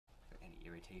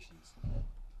imitations.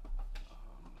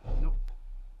 Nope.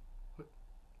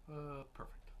 Perfect.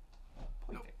 Perfect.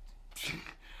 Nope.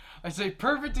 I say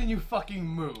perfect and you fucking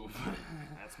move.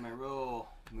 That's my rule.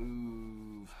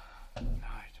 Move.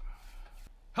 Night.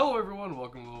 Hello everyone,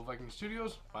 welcome to Viking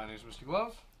Studios. My name is Mr.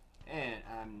 Gloves. And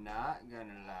I'm not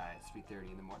gonna lie, it's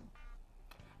 3:30 in the morning.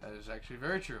 That is actually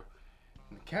very true.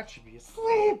 And the cat should be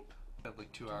asleep. At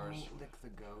like 2 hours. Don't lick the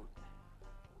goat.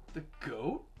 The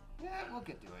goat? Yeah, we'll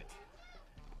get to it.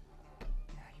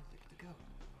 Yeah, you lick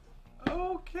the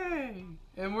goat. Okay.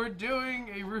 And we're doing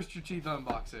a Rooster Teeth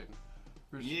unboxing.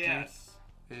 Rooster Yes.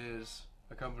 Teeth is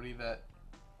a company that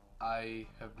I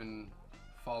have been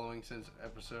following since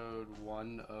episode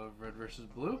 1 of Red vs.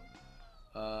 Blue.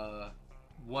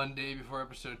 One day before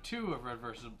episode 2 of Red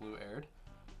vs. Blue aired.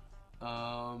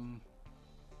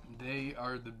 They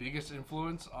are the biggest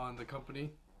influence on the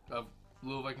company of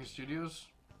Little Viking Studios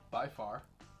by far.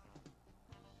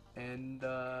 And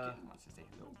Kitten wants to say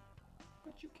hello.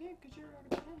 But you can't because you're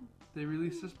out of pen. they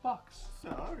released this box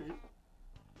Sorry.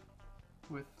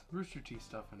 with Rooster Teeth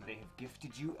stuff in They it. have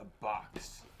gifted you a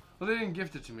box. Well, they didn't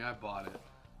gift it to me, I bought it.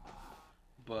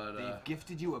 But They've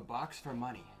gifted you a box for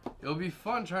money. it'll be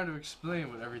fun trying to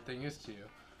explain what everything is to you.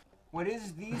 What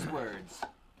is these words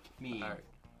mean? Alright.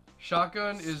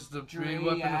 Shotgun is the main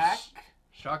weapon of... Striac.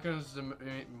 Shotgun is the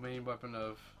main weapon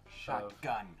of...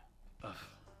 Shotgun.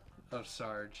 Of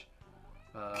Sarge.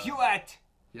 Cuet!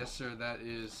 Yes, sir, that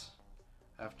is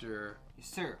after Yes,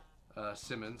 sir.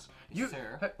 Simmons. Yes,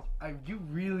 sir. You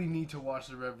really need to watch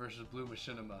the Red vs. Blue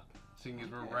Machinima, seeing as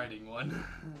we're writing one.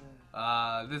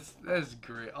 This is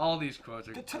great. All these quotes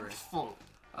are Get great. full.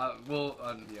 Yeah,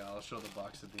 I'll show the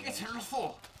box at the Get end.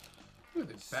 full. Ooh,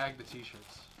 they bagged the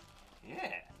t-shirts.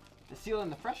 Yeah. The seal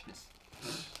and the freshness.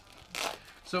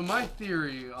 So my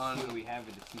theory on What do we have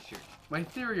with the t-shirt? my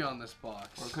theory on this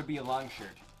box. Or it could be a long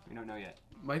shirt. We don't know yet.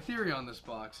 My theory on this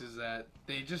box is that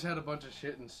they just had a bunch of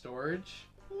shit in storage,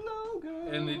 Logo.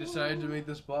 and they decided to make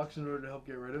this box in order to help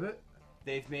get rid of it.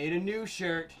 They've made a new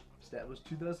shirt. That was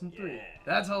 2003. Yeah.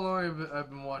 That's how long I've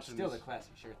been watching. Still these. the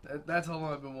classic shirt. That's how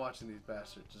long I've been watching these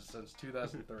bastards, just since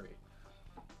 2003.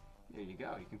 There you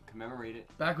go. You can commemorate it.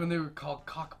 Back when they were called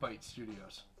Cockbite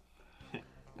Studios.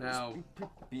 Now,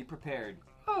 Be prepared.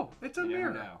 oh, it's a You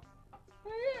mirror. never know.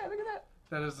 Yeah, look at that.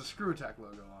 That is the Screw Attack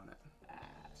logo on it.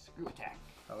 Screw attack.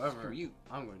 However, Screw you.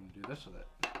 I'm going to do this with it.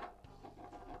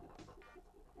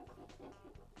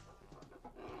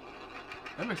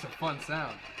 That makes a fun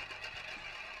sound.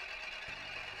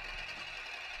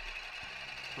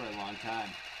 For a long time.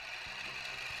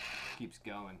 Keeps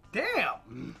going.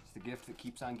 Damn! It's the gift that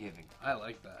keeps on giving. I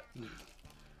like that.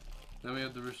 Then we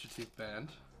have the Rooster Teeth band.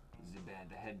 The band,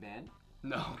 the headband.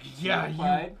 No, yeah, you.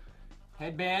 Applied.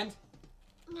 Headband.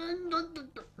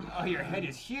 Oh, your head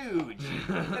is huge.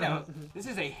 No, this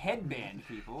is a headband,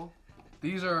 people.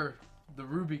 These are the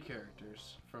Ruby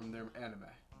characters from their anime.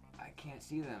 I can't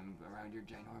see them around your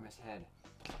ginormous head.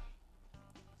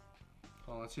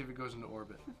 Hold on, let's see if it goes into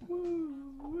orbit.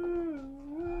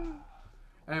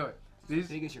 Anyway, As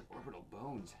big as your orbital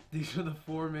bones. these are the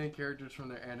 4 main characters from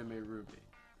their anime Ruby.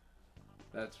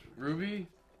 That's Ruby,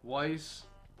 Weiss,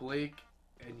 Blake,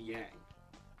 and Yang.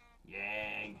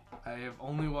 Yang. I have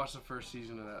only watched the first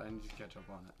season of that. I need to catch up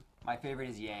on it. My favorite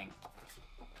is Yang.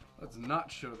 Let's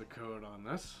not show the code on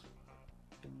this.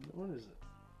 What is it?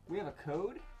 We have a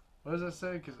code? What does that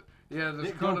say? Cause yeah, there's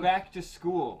a Go code. back to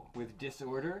school with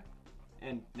disorder,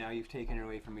 and now you've taken it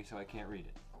away from me so I can't read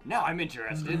it. Now I'm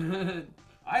interested.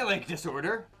 I like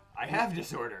disorder. I have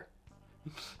disorder.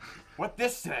 What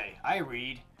this say? I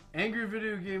read. Angry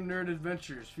Video Game Nerd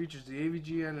Adventures features the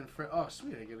AVGN and oh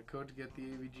sweet, I get a code to get the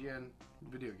AVGN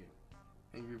video game.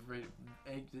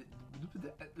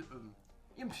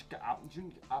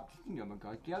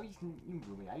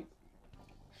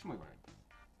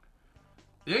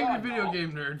 The Angry Video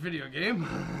Game Nerd video game.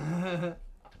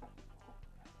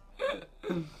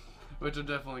 Which I'm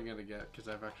definitely going to get because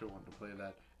I've actually wanted to play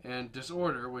that. And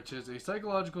Disorder, which is a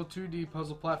psychological 2D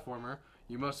puzzle platformer.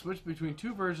 You must switch between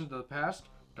 2 versions of the past,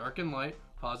 dark and light,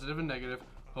 positive and negative,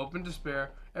 hope and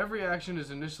despair. Every action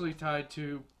is initially tied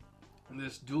to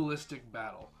this dualistic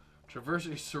battle. Traverse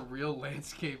a surreal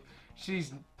landscape.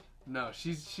 She's got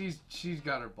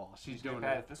her ball. She's doing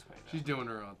it this way. She's doing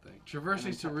her own thing. Traverse a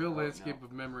surreal landscape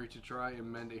of memory to try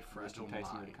and mend a fragile mind.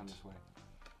 To come this way.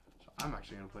 So I'm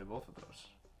actually gonna play both of those.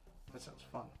 That sounds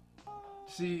fun.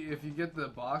 See, if you get the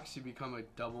box, you become a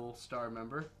double star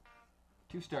member.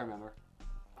 2-star member.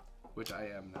 Which I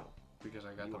am now because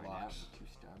I got the box.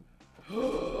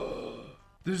 2-star.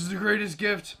 This is the greatest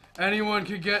gift anyone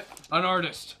could get an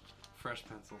artist. Fresh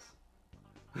pencils.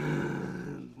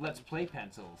 Let's play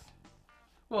pencils.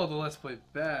 Well, the Let's Play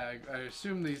bag, I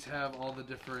assume these have all the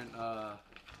different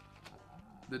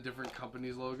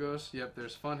companies' logos. Yep,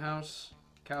 there's Funhouse,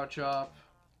 Cow Chop,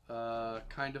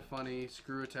 Kinda Funny,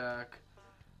 Screw Attack,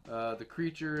 The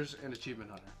Creatures, and Achievement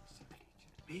Hunter.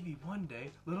 Maybe one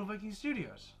day, Little Viking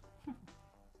Studios.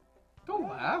 Don't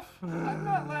laugh. I'm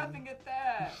not laughing at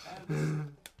that. That's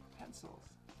pencils.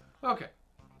 Okay.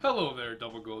 Hello there,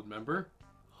 Double Gold member.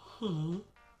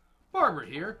 Barbara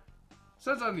here.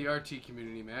 Since I'm the RT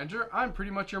community manager, I'm pretty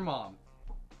much your mom.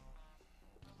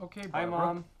 Okay, Barbara. Hi,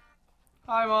 Mom.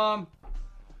 Hi, Mom.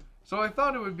 So I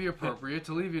thought it would be appropriate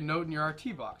to leave you a note in your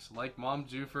RTBox, like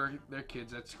moms do for their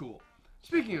kids at school.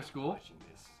 Speaking of school,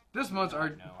 this month's I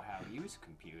don't know how to use a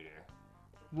computer.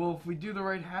 Well, if we do the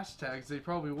right hashtags, they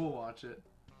probably will watch it.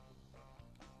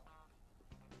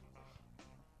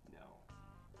 No.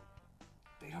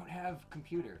 They don't have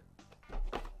computer.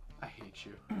 I hate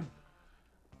you.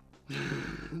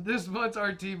 This month's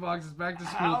RTBox is back to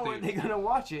school. How are they gonna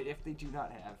watch it if they do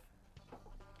not have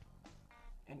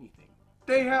anything?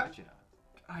 They have.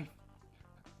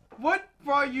 What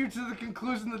brought you to the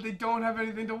conclusion that they don't have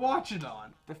anything to watch it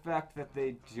on? The fact that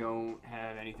they don't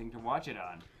have anything to watch it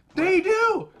on. They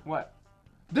do! What?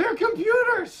 They're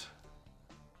computers!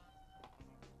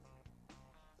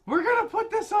 We're gonna put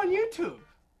this on YouTube.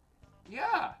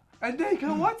 Yeah. And they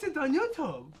can watch it on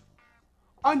YouTube.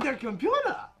 On their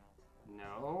computer.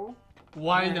 No.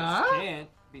 Why Parents not? Can't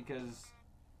because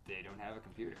they don't have a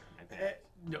computer. My parents.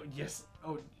 No, yes.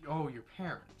 Oh, your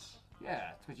parents. Yeah,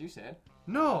 that's what you said.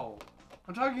 No.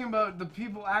 I'm talking about the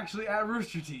people actually at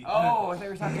Rooster Teeth. Oh, I thought you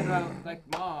were talking about like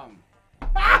mom.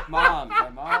 Like moms.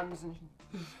 Our moms. And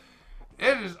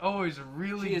it is always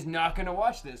really... she is not going to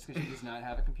watch this because she does not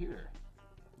have a computer.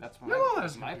 That's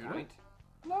my point.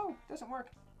 No, it doesn't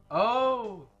work.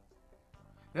 Oh.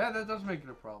 Yeah, that does make it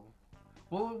a problem.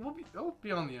 Well, it'll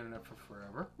be on the internet for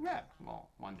forever. Yeah, well,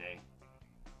 one day.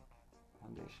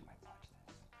 One day she might watch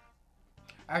this.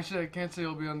 Actually, I can't say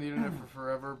it'll be on the internet for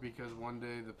forever because one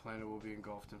day the planet will be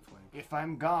engulfed in flames. If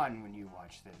I'm gone when you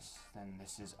watch this, then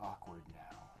this is awkward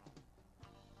now.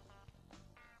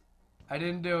 I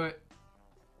didn't do it.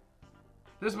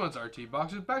 This month's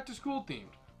RTBox is back to school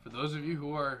themed. For those of you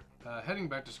who are heading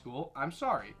back to school, I'm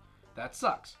sorry. That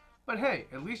sucks. But hey,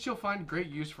 at least you'll find great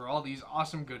use for all these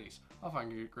awesome goodies. I'll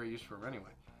find great use for them anyway.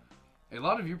 A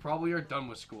lot of you probably are done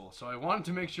with school, so I wanted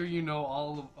to make sure you know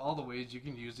all the ways you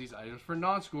can use these items for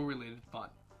non-school related fun.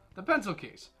 The pencil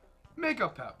case,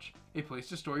 makeup pouch, a place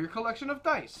to store your collection of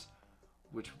dice,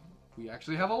 which we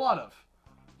actually have a lot of.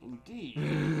 Indeed.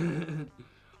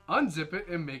 Unzip it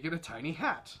and make it a tiny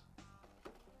hat.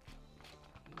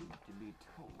 Need to be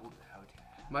told how to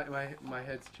have. My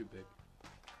head's too big.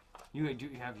 You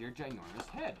have your ginormous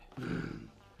head.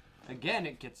 Again,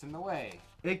 it gets in the way.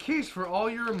 A case for all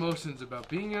your emotions about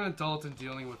being an adult and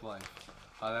dealing with life.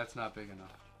 That's not big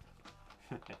enough.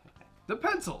 The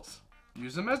pencils.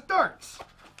 Use them as darts.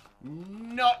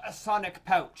 Not a sonic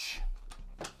pouch.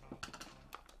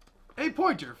 A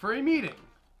pointer for a meeting.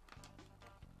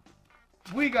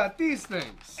 We got these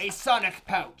things. A sonic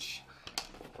pouch.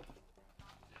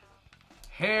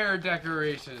 Hair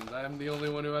decorations. I'm the only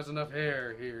one who has enough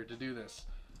hair here to do this.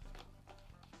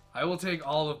 I will take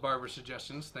all of Barbara's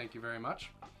suggestions. Thank you very much.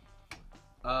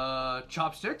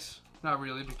 Chopsticks. Not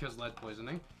really because lead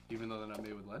poisoning, even though they're not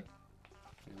made with lead.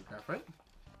 Made with graphite.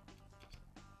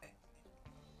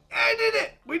 I did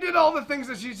it! We did all the things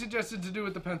that she suggested to do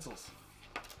with the pencils.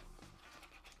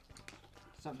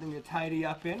 Something to tidy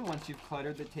up in once you've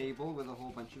cluttered the table with a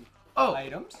whole bunch of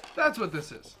items. That's what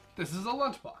this is. This is a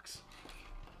lunchbox.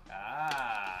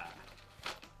 Ah.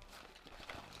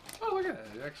 Oh, look at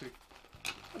that. Actually,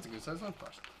 that's a good size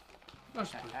lunchbox.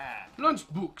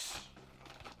 Lunchbooks.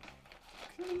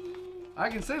 I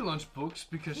can say lunchbooks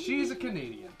because she's a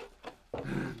Canadian.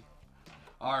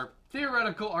 Our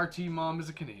theoretical RT mom is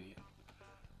a Canadian.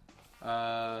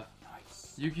 Nice.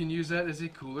 You can use that as a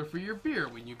cooler for your beer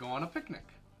when you go on a picnic.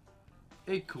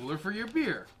 A cooler for your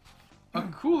beer. A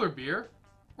cooler beer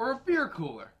or a beer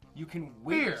cooler. You can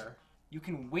weight. Beer. You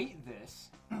can weight this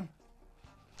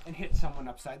and hit someone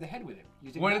upside the head with it.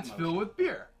 Using When that it's motion. filled with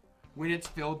beer. When it's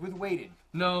filled with weighted.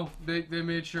 No, they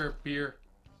made sure beer.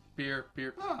 Beer.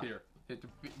 Huh.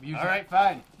 Use All right,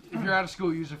 fine. If you're out of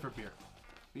school, use it for beer.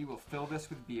 We will fill this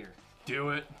with beer.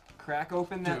 Do it. Crack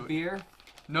open that beer.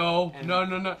 No, And-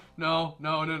 no.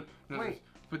 Wait.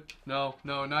 But no,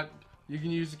 not. You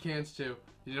can use the cans too.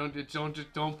 You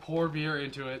don't pour beer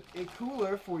into it. A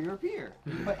cooler for your beer.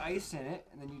 You put ice in it,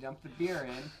 and then you dump the beer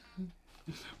in.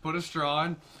 Put a straw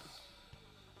in.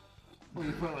 Well,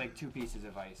 you put like 2 pieces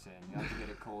of ice in. You have to get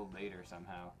it cold later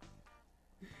somehow.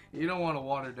 You don't want to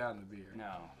water down the beer.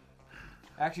 No.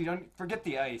 Actually, don't forget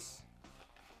the ice.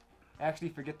 Actually,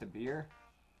 forget the beer.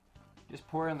 Just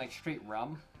pour in like straight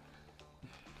rum.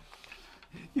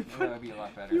 That would be a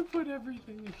lot better. You put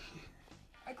everything in.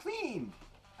 I cleaned.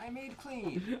 I made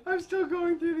clean. I'm still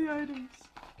going through the items.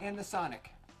 And the Sonic.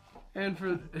 And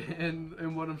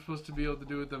what I'm supposed to be able to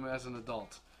do with them as an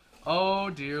adult. Oh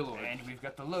dear Lord. And we've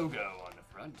got the logo on the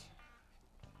front.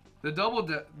 The double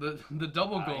gold.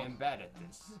 I am bad at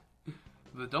this.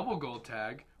 The double gold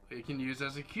tag you can use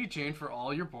as a keychain for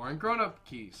all your boring grown-up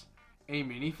keys. A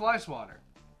mini fly swatter.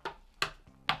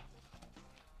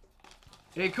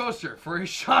 A coaster for a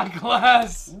shot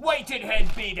glass. Weighted head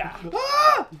beater.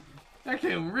 Ah! That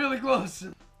came really close.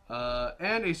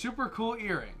 And a super cool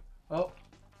earring. Oh.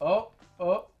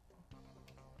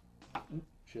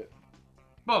 Shit.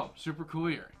 Boom. Super cool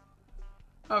earring.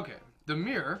 Okay. The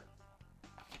mirror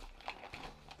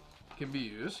can be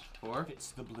used for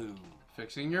It's the blue.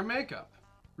 fixing your makeup,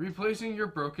 replacing your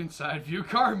broken side view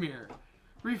car mirror,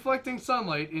 reflecting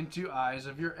sunlight into eyes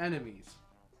of your enemies.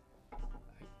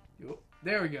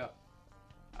 There we go.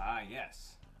 Ah,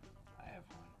 yes. I have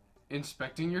one.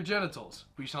 Inspecting your genitals.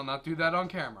 We shall not do that on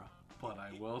camera, but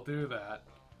I will do that.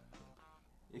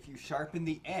 If you sharpen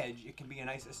the edge, it can be a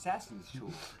nice assassin's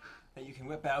tool that you can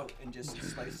whip out and just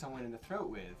slice someone in the throat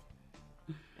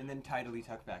with, and then tidily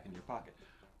tuck back in your pocket.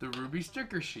 The ruby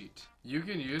sticker sheet. You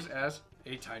can use as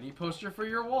a tiny poster for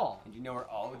your wall. And you know where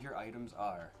all of your items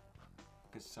are,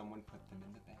 because someone put them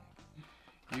in the bag.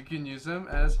 You can use them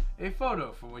as a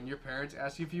photo for when your parents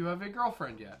ask you if you have a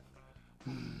girlfriend yet.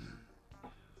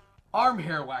 Arm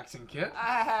hair waxing kit.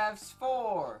 I have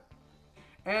 4.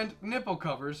 And nipple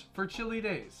covers for chilly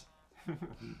days.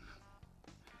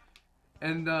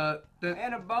 And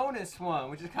And a bonus one,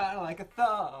 which is kind of like a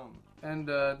thumb. And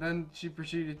then she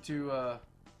proceeded to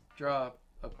draw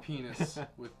a penis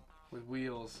with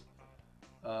wheels.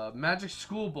 Magic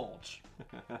school bulge.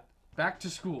 Back to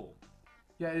school.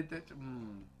 Yeah,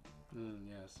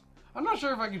 yes. I'm not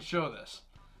sure if I can show this.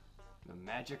 The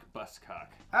magic bus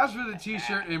cock. As for the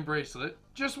t-shirt and bracelet,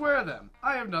 just wear them.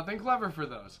 I have nothing clever for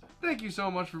those. Thank you so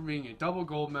much for being a double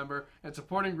gold member and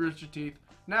supporting Rooster Teeth.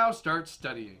 Now start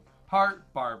studying. Heart,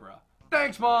 Barbara.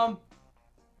 Thanks, Mom!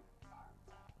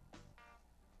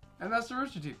 And that's the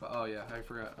Rooster Teeth. Oh yeah, I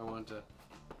forgot. I wanted to...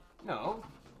 No.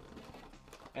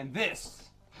 And this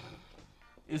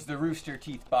is the Rooster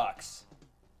Teeth box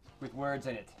with words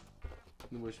in it.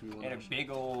 And a big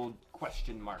old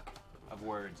question mark of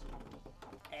words.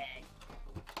 There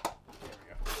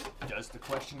we go. Does the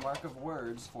question mark of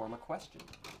words form a question?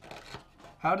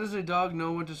 How does a dog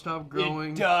know when to stop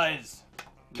growing? It does.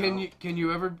 Can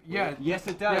you ever? Yeah. Yes,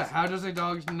 it does. Yeah. How does a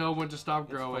dog know when to stop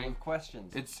growing? It's full of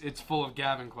questions. It's full of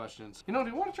Gavin questions. You know,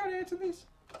 do you want to try to answer these?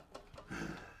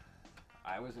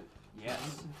 I was. Yes.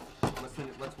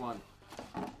 What's one?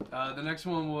 The next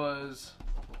one was,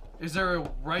 is there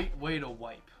a right way to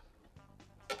wipe?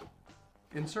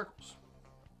 In circles.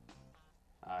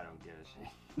 I don't give a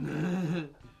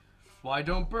shit. Why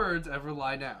don't birds ever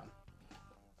lie down?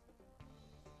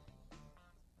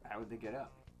 How would they get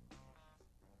up?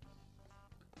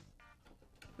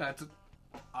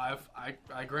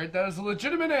 I grant that as a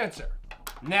legitimate answer.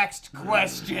 Next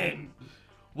question.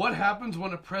 What happens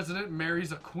when a president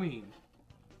marries a queen?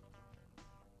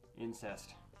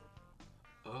 Incest.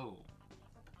 Oh.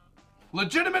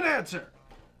 Legitimate answer.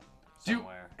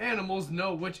 Somewhere. Do animals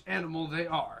know which animal they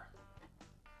are?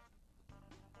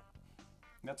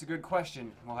 That's a good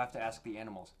question. We'll have to ask the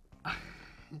animals.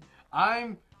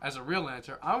 As a real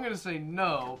answer, I'm gonna say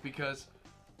no because.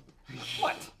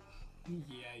 What?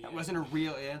 Yeah. That wasn't a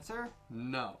real answer?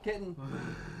 No. Kitten.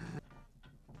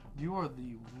 You are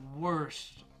the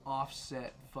worst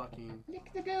offset fucking.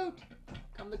 Lick the goat.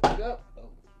 Come lick the goat.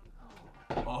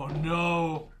 Oh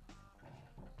no.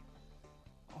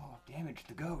 Oh, damage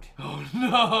the goat. Oh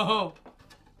no.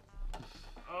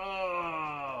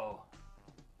 Oh.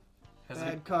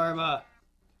 Bad karma.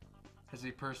 Has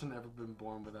a person ever been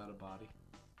born without a body?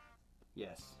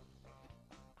 Yes.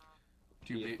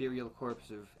 The ethereal corpse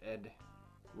of Ed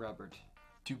Robert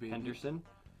Henderson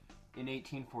in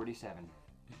 1847.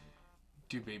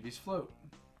 Do babies float?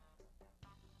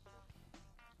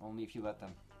 Only if you let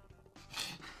them.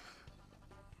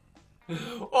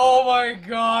 Oh my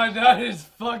god, that is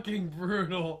fucking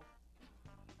brutal.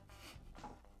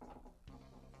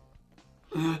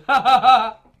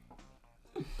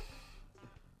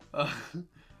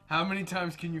 How many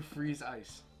times can you freeze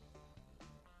ice?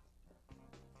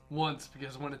 Once,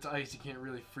 because when it's ice, you can't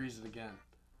really freeze it again.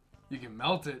 You can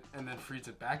melt it and then freeze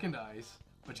it back into ice,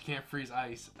 but you can't freeze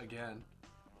ice again.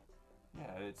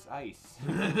 Yeah, it's ice.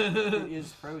 It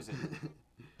is frozen.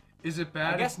 Is it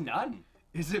bad? I guess none.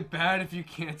 Is it bad if you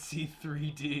can't see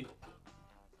 3D?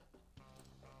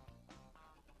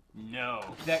 No.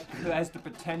 That has the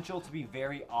potential to be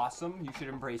very awesome. You should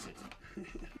embrace it.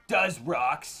 Does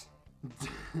rocks?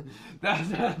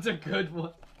 That's a good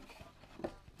one.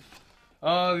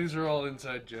 Oh, these are all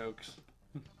inside jokes.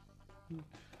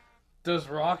 Does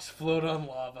rocks float on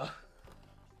lava?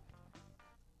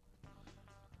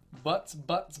 Butts.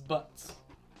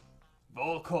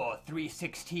 Volcor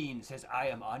 316 says I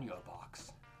am on your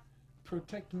box.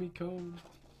 Protect me, code.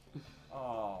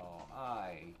 Oh,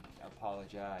 I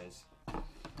apologize.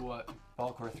 What?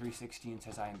 Volcor 316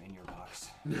 says I am in your box.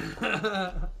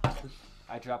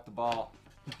 I dropped the ball.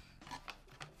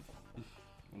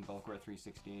 In Volcor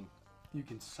 316. You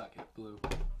can suck it, Blue.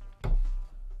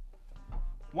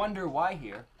 Wonder why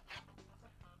here?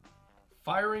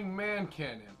 Firing man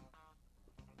cannon.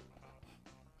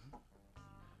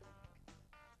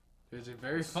 There's a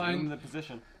very fine the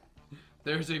position.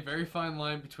 There's a very fine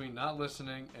line between not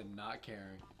listening and not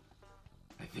caring.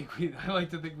 I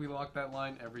like to think we walk that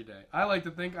line every day. I like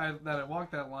to think that I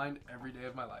walk that line every day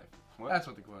of my life. What? That's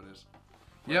what the quote is.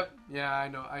 What? Yep. Yeah, I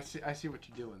know. I see what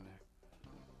you're doing there.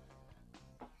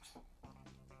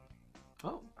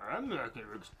 Oh. I'm not going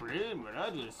to explain what I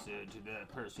just said to that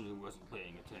person who wasn't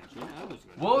paying attention.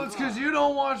 Well, it's because you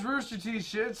don't watch Rooster Teeth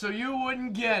shit, so you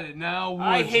wouldn't get it. Now, would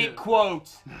I hate you?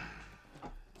 quotes.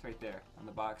 It's right there on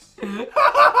the box.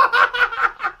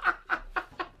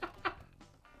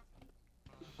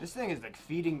 This thing is like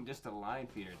feeding just a line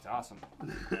feeder. It's awesome.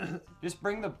 Just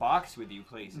bring the box with you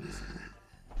places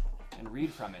and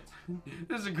read from it.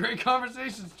 This is a great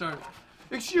conversation starter.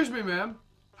 Excuse me, ma'am.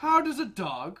 How does a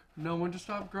dog know when to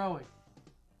stop growing?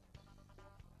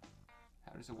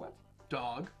 How does a what?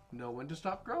 Dog know when to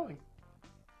stop growing.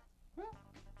 Well,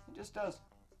 it just does.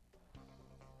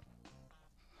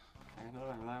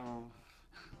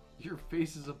 Your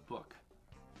face is a book.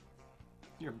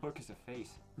 Your book is a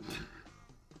face.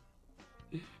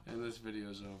 And this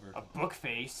video's over. A book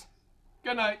face?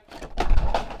 Good night.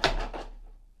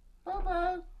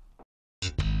 Bye-bye.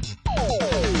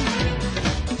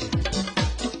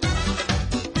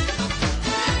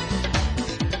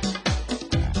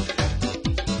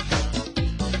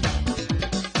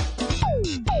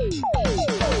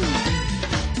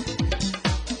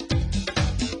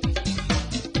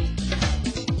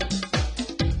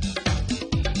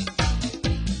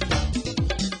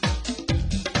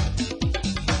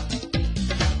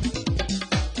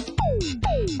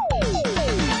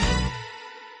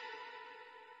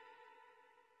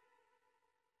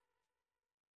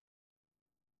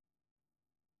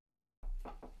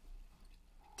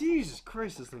 Jesus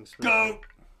Christ, this thing's Go!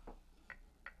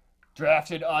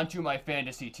 Drafted onto my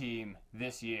fantasy team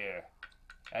this year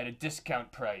at a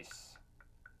discount price.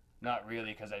 Not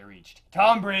really, because I reached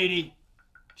Tom Brady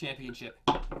championship.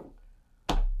 Well,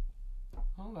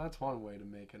 that's one way to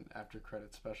make an after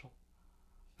credit special.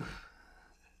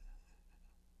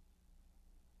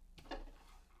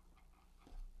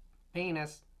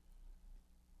 Penis.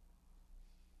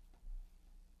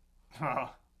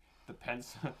 Oh, the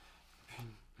pencil.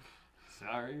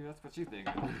 Sorry, that's what you think.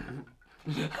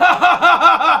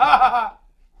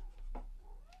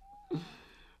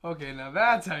 Okay, now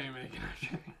that's how you make it.